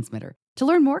and transmitter. To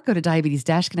learn more, go to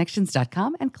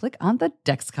diabetes-connections.com and click on the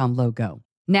Dexcom logo.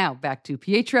 Now, back to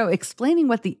Pietro explaining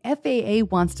what the FAA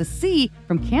wants to see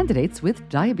from candidates with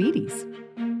diabetes.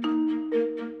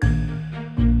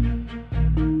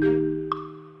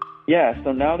 Yeah,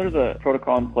 so now there's a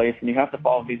protocol in place, and you have to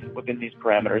follow these within these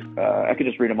parameters. I could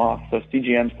just read them off. So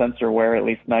CGM sensor wear at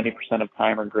least 90% of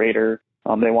time or greater.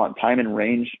 They want time and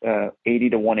range 80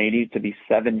 to 180 to be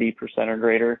 70% or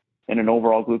greater, and an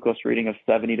overall glucose reading of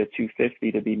 70 to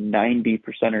 250 to be 90%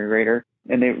 or greater.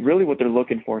 And what they're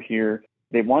looking for here,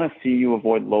 they want to see you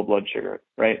avoid low blood sugar,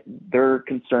 right? Their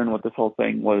concern with this whole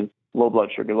thing was low blood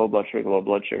sugar, low blood sugar, low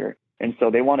blood sugar. And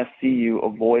so they want to see you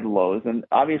avoid lows. And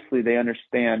obviously they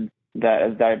understand that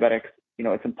as diabetics,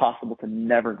 it's impossible to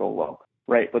never go low,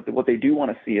 right? But what they do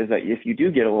want to see is that if you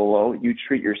do get a little low, you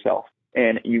treat yourself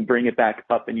and you bring it back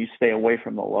up and you stay away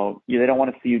from the low. They don't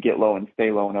want to see you get low and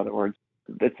stay low, in other words.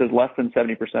 It says less than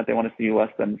 70%. They want to see you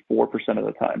less than 4% of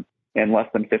the time and less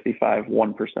than 55,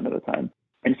 1% of the time.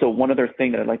 And so one other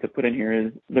thing that I'd like to put in here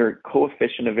is their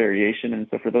coefficient of variation. And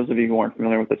so for those of you who aren't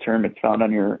familiar with the term, it's found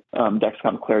on your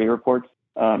Dexcom clarity reports.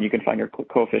 You can find your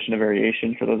coefficient of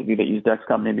variation. For those of you that use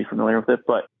Dexcom may be familiar with it.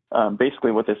 But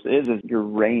basically what this is your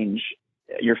range,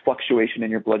 your fluctuation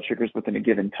in your blood sugars within a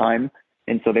given time.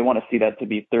 And so they want to see that to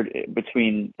be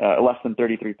between less than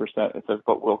 33%. It says,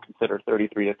 but we'll consider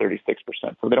 33 to 36%.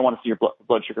 So they don't want to see your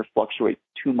blood sugar fluctuate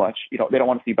too much. They don't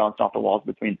want to see bouncing off the walls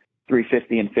between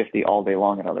 350 and 50 all day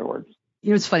long, in other words.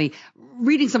 It's funny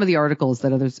reading some of the articles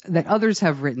that others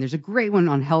have written. There's a great one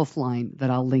on Healthline that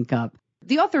I'll link up.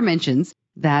 The author mentions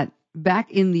that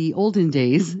back in the olden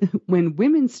days, when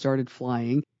women started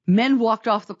flying, men walked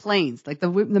off the planes. Like the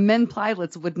men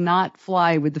pilots would not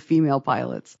fly with the female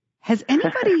pilots. Has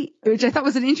anybody, which I thought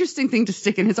was an interesting thing to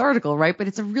stick in his article, right? But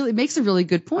it makes a really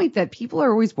good point that people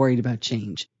are always worried about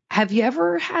change. Have you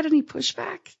ever had any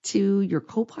pushback to your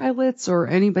co-pilots or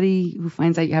anybody who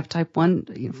finds out you have type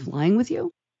 1 flying with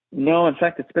you? No, in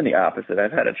fact, it's been the opposite.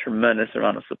 I've had a tremendous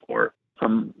amount of support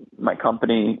from my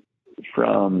company,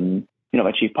 from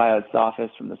my chief pilot's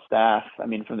office, from the staff. I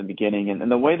mean, from the beginning.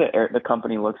 And the way that the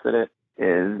company looks at it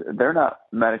is they're not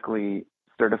medically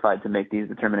certified to make these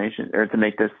determinations or to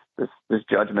make this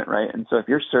judgment, right? And so if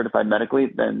you're certified medically,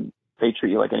 then they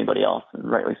treat you like anybody else, and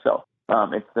rightly so.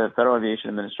 It's the Federal Aviation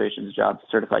Administration's job to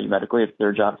certify you medically. It's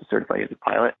their job to certify you as a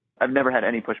pilot. I've never had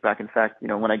any pushback. In fact,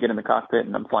 when I get in the cockpit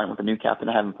and I'm flying with a new captain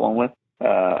I haven't flown with,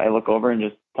 I look over and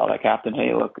just tell that captain,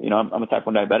 hey, look, I'm a type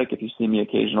 1 diabetic. If you see me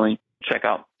occasionally, check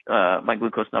out my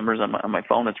glucose numbers on my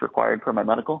phone. That's required for my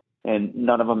medical. And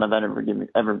none of them have ever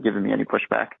given me any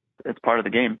pushback. It's part of the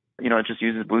game. It just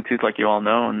uses Bluetooth, like you all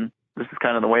know, and this is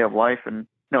kind of the way of life. And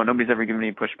no, nobody's ever given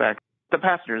me pushback. The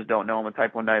passengers don't know I'm a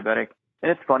type 1 diabetic. And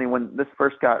it's funny, when this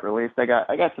first got released, I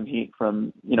got some heat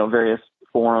from, various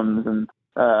forums and,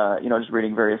 just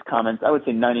reading various comments. I would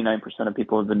say 99% of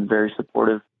people have been very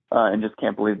supportive, and just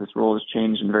can't believe this rule has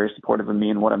changed, and very supportive of me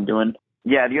and what I'm doing.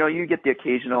 Yeah, you get the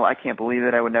occasional, I can't believe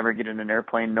it. I would never get in an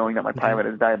airplane knowing that my pilot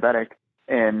is diabetic.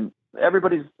 And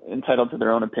everybody's entitled to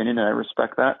their own opinion, and I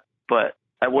respect that. But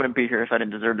I wouldn't be here if I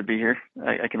didn't deserve to be here.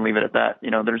 I can leave it at that.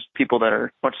 There's people that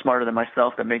are much smarter than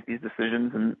myself that make these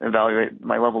decisions and evaluate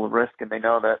my level of risk, and they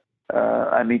know that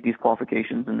I meet these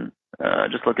qualifications. And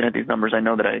just looking at these numbers, I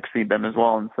know that I exceed them as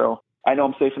well. And so I know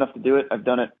I'm safe enough to do it. I've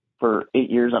done it for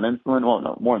 8 years on insulin. Well,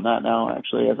 no, more than that now,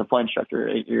 actually, as a flight instructor,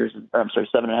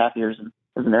 7.5 years, and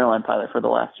as an airline pilot for the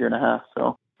last 1.5 years.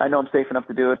 So I know I'm safe enough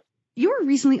to do it. You were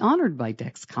recently honored by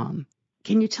Dexcom.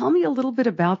 Can you tell me a little bit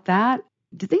about that?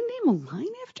 Did they name a line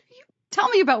after you? Tell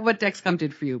me about what Dexcom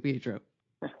did for you, Pietro.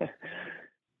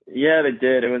 Yeah, they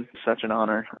did. It was such an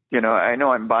honor. I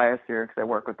know I'm biased here because I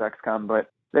work with Dexcom,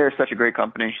 but they're such a great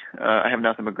company. I have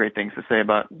nothing but great things to say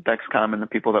about Dexcom and the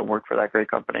people that work for that great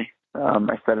company.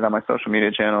 I said it on my social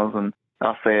media channels, and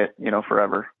I'll say it,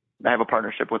 forever. I have a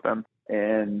partnership with them,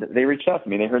 and they reached out to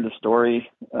me. They heard the story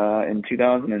in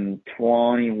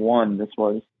 2021. This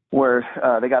was where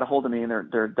they got a hold of me, and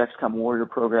their Dexcom Warrior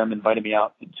program invited me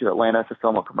out to Atlanta to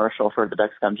film a commercial for the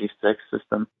Dexcom G6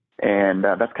 system. And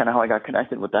that's kind of how I got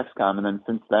connected with Dexcom. And then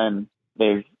since then,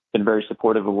 they've been very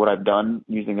supportive of what I've done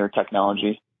using their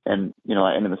technology. And,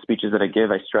 and in the speeches that I give,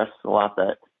 I stress a lot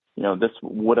that, this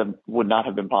would not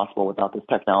have been possible without this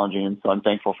technology. And so I'm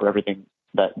thankful for everything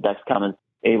that Dexcom is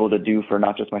able to do for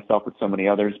not just myself, but so many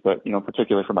others. But,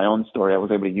 particularly for my own story, I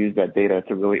was able to use that data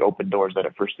to really open doors that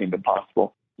at first seemed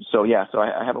impossible. So,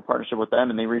 I have a partnership with them,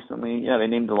 and they recently, they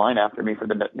named the line after me for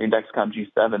the new Dexcom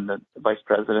G7. The vice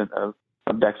president of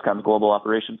Dexcom's global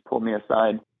operations pulled me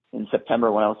aside in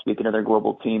September when I was speaking to their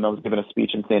global team. I was giving a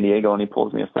speech in San Diego, and he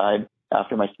pulls me aside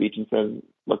after my speech and says,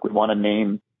 look, we want to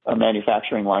name a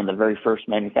manufacturing line, the very first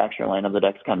manufacturing line of the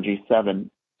Dexcom G7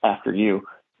 after you.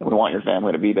 And we want your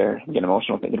family to be there. I'm getting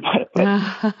emotional thinking about it.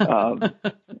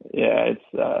 But,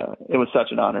 it was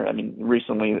such an honor. I mean,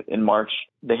 recently in March,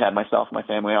 they had myself and my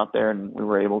family out there, and we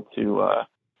were able to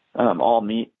all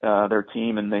meet their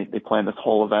team, and they planned this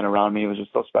whole event around me. It was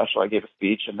just so special. I gave a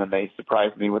speech, and then they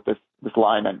surprised me with this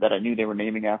line that I knew they were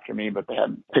naming after me, but they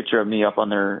had a picture of me up in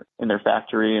their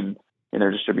factory and in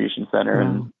their distribution center.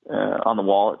 And on the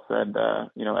wall it said,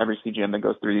 every CGM that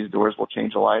goes through these doors will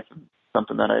change a life. And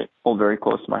something that I hold very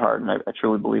close to my heart. And I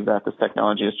truly believe that this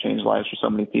technology has changed lives for so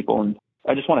many people. And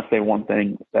I just want to say one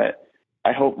thing, that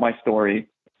I hope my story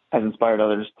has inspired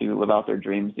others to live out their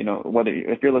dreams.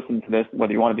 If you're listening to this,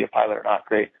 whether you want to be a pilot or not,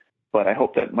 great. But I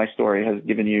hope that my story has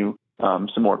given you some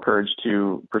more courage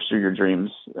to pursue your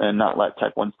dreams and not let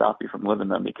type 1 stop you from living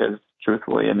them, because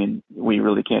truthfully, I mean, we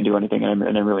really can't do anything. And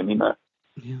I really mean that.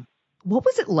 Yeah. What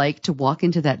was it like to walk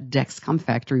into that Dexcom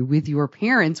factory with your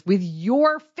parents, with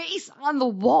your face on the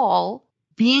wall,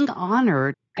 being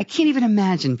honored? I can't even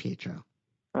imagine, Pietro.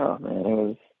 Oh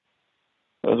man,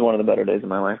 it was one of the better days of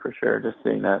my life for sure. Just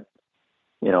seeing that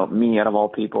me out of all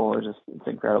people is it's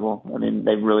incredible. I mean,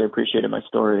 they've really appreciated my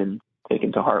story and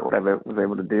taken to heart what I was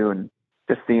able to do. And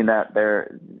just seeing that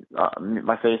there,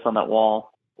 my face on that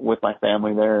wall with my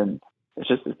family there, and it's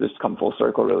just come full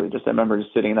circle, really. Just I remember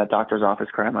just sitting in that doctor's office,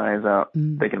 crying my eyes out,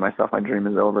 thinking to myself, my dream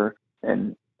is over.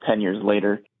 And 10 years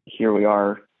later, here we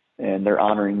are, and they're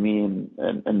honoring me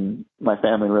and my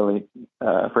family really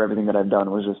for everything that I've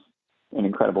done. Was just an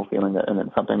incredible feeling, and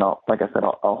it's something like I said,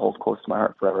 I'll hold close to my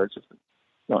heart forever. It's just,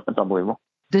 it's unbelievable.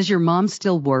 Does your mom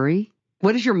still worry?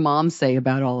 What does your mom say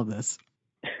about all of this?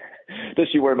 Does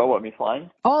she worry about what, me flying?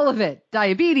 All of it.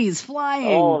 Diabetes, flying.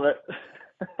 All of it.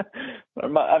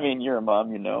 I mean, you're a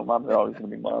mom, moms are always going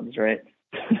to be moms, right?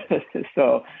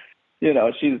 So,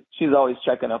 she's always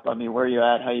checking up on me. Where you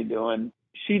at? How you doing?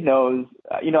 She knows,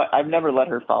 I've never let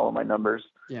her follow my numbers.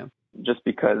 Yeah. Just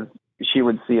because she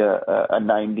would see a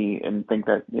 90 and think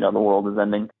that, the world is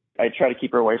ending. I try to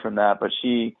keep her away from that, but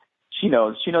she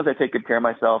knows I take good care of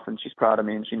myself, and she's proud of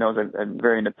me, and she knows I'm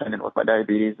very independent with my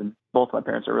diabetes, and both my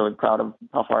parents are really proud of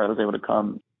how far I was able to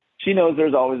come. She knows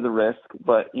there's always the risk,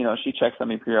 but, she checks on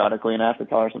me periodically, and I have to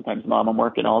tell her sometimes, Mom, I'm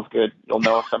working, all's good. You'll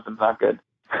know if something's not good.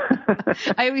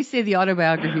 I always say the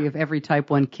autobiography of every type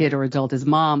 1 kid or adult is,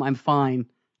 Mom, I'm fine.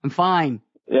 I'm fine.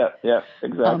 Yeah,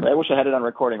 exactly. I wish I had it on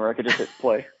recording where I could just hit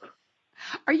play.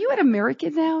 Are you at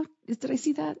American now? Did I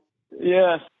see that?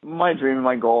 Yes. My dream and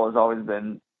my goal has always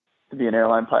been to be an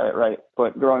airline pilot, right?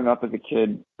 But growing up as a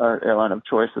kid, our airline of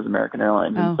choice was American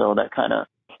Airlines. And so that kind of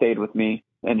stayed with me,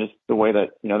 and just the way that,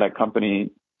 that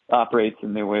company operates,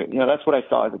 and the way, that's what I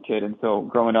saw as a kid. And so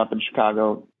growing up in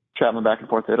Chicago, traveling back and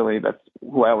forth to Italy, that's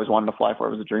who I always wanted to fly for.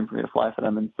 It was a dream for me to fly for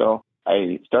them. And so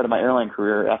I started my airline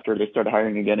career after they started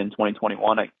hiring again in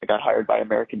 2021. I got hired by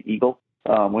American Eagle,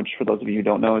 which, for those of you who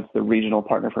don't know, is the regional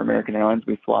partner for American Airlines.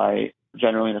 We fly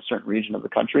generally in a certain region of the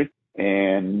country.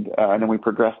 And then we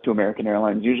progress to American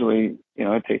Airlines. Usually,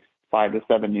 it takes 5 to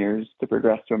 7 years to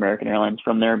progress to American Airlines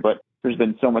from there. But there's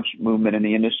been so much movement in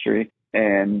the industry,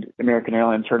 and American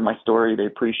Airlines heard my story. They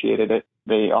appreciated it.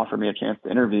 They offered me a chance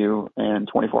to interview, and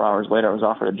 24 hours later, I was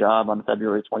offered a job on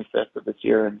February 25th of this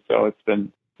year. And so it's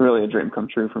been really a dream come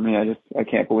true for me. I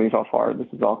can't believe how far this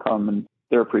has all come, and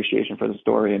their appreciation for the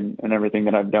story and everything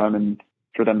that I've done, and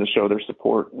for them to show their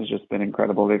support has just been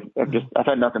incredible. I've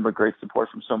had nothing but great support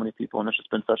from so many people, and it's just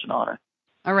been such an honor.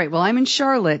 All right. Well, I'm in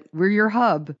Charlotte. We're your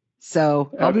hub,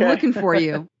 so I'll be looking for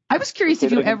you. I was curious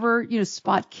if you ever,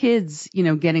 spot kids,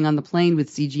 getting on the plane with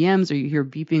CGMs, or you hear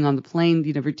beeping on the plane. Do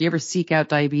you ever seek out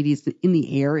diabetes in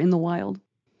the air in the wild?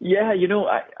 Yeah,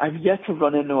 I've yet to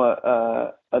run into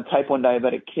a type 1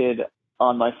 diabetic kid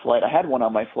on my flight. I had one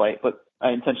on my flight, but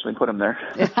I intentionally put him there.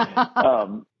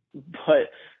 But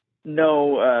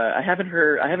no, I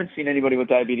haven't seen anybody with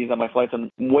diabetes on my flights. I'm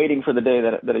waiting for the day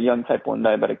that a young type 1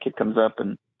 diabetic kid comes up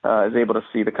and is able to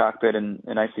see the cockpit, and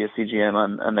I see a CGM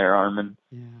on their arm, and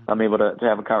I'm able to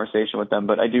have a conversation with them.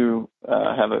 But I do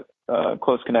have a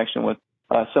close connection with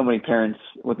so many parents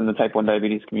within the type 1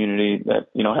 diabetes community that,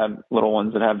 have little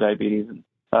ones that have diabetes. And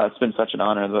it's been such an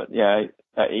honor. But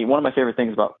one of my favorite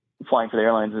things about flying for the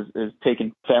airlines is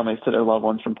taking families to their loved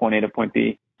ones from point A to point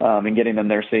B, and getting them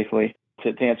there safely. To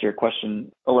answer your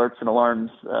question, alerts and alarms,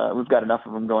 we've got enough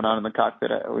of them going on in the cockpit.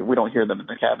 We don't hear them in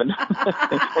the cabin.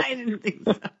 I didn't think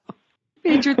so.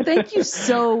 Pietro, thank you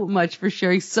so much for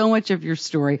sharing so much of your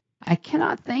story. I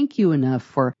cannot thank you enough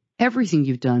for everything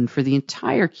you've done for the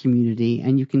entire community,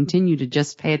 and you continue to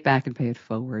just pay it back and pay it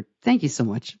forward. Thank you so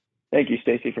much. Thank you,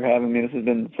 Stacey, for having me. This has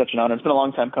been such an honor. It's been a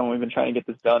long time coming. We've been trying to get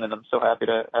this done, and I'm so happy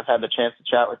to have had the chance to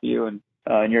chat with you and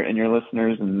your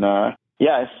listeners. And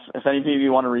if any of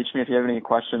you want to reach me, if you have any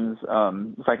questions,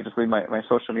 if I could just leave my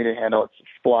social media handle, it's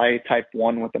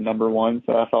flytype1 with the number 1,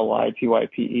 so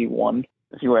FLYTYPE1.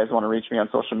 If you guys want to reach me on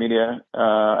social media,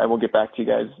 I will get back to you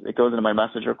guys. It goes into my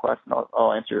message request, and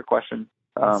I'll answer your questions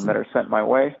that are sent my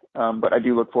way. But I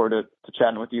do look forward to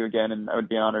chatting with you again, and I would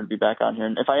be honored to be back on here.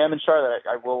 And if I am in Charlotte,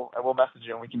 I will message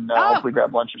you, and we can hopefully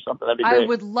grab lunch or something. That'd be great. I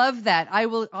would love that.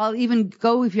 I'll even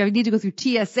go if you need to go through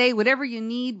TSA, whatever you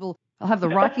need. I'll have the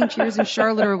rocking chairs in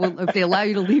Charlotte, or if they allow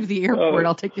you to leave the airport,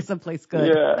 I'll take you someplace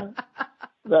good. Yeah,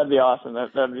 that'd be awesome.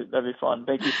 That'd be fun.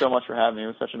 Thank you so much for having me. It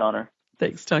was such an honor.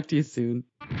 Thanks. Talk to you soon.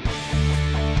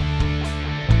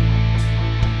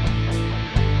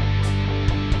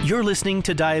 You're listening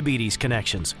to Diabetes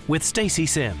Connections with Stacey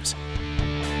Sims.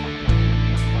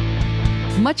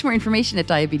 Much more information at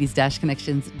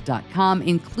diabetes-connections.com,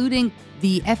 including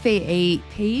the FAA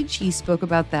page. He spoke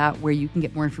about that, where you can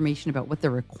get more information about what the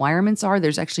requirements are.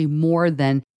 There's actually more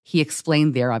than he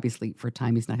explained there. Obviously, for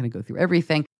time, he's not going to go through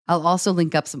everything. I'll also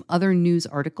link up some other news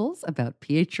articles about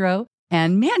Pietro,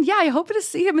 And man, yeah, I hope to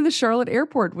see him in the Charlotte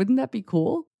airport. Wouldn't that be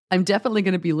cool? I'm definitely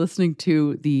going to be listening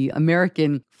to the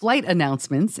American flight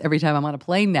announcements every time I'm on a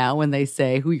plane now when they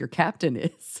say who your captain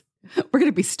is. We're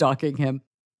going to be stalking him.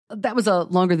 That was a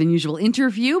longer than usual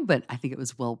interview, but I think it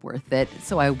was well worth it.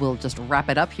 So I will just wrap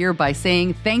it up here by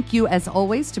saying thank you, as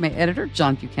always, to my editor,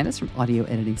 John Buchanan from Audio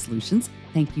Editing Solutions.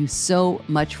 Thank you so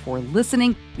much for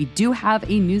listening. We do have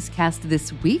a newscast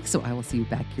this week, so I will see you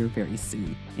back here very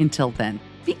soon. Until then,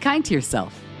 be kind to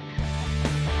yourself.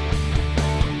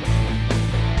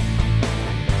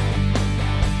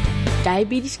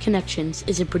 Diabetes Connections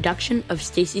is a production of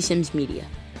Stacey Sims Media.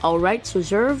 All rights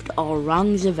reserved, all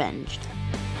wrongs avenged.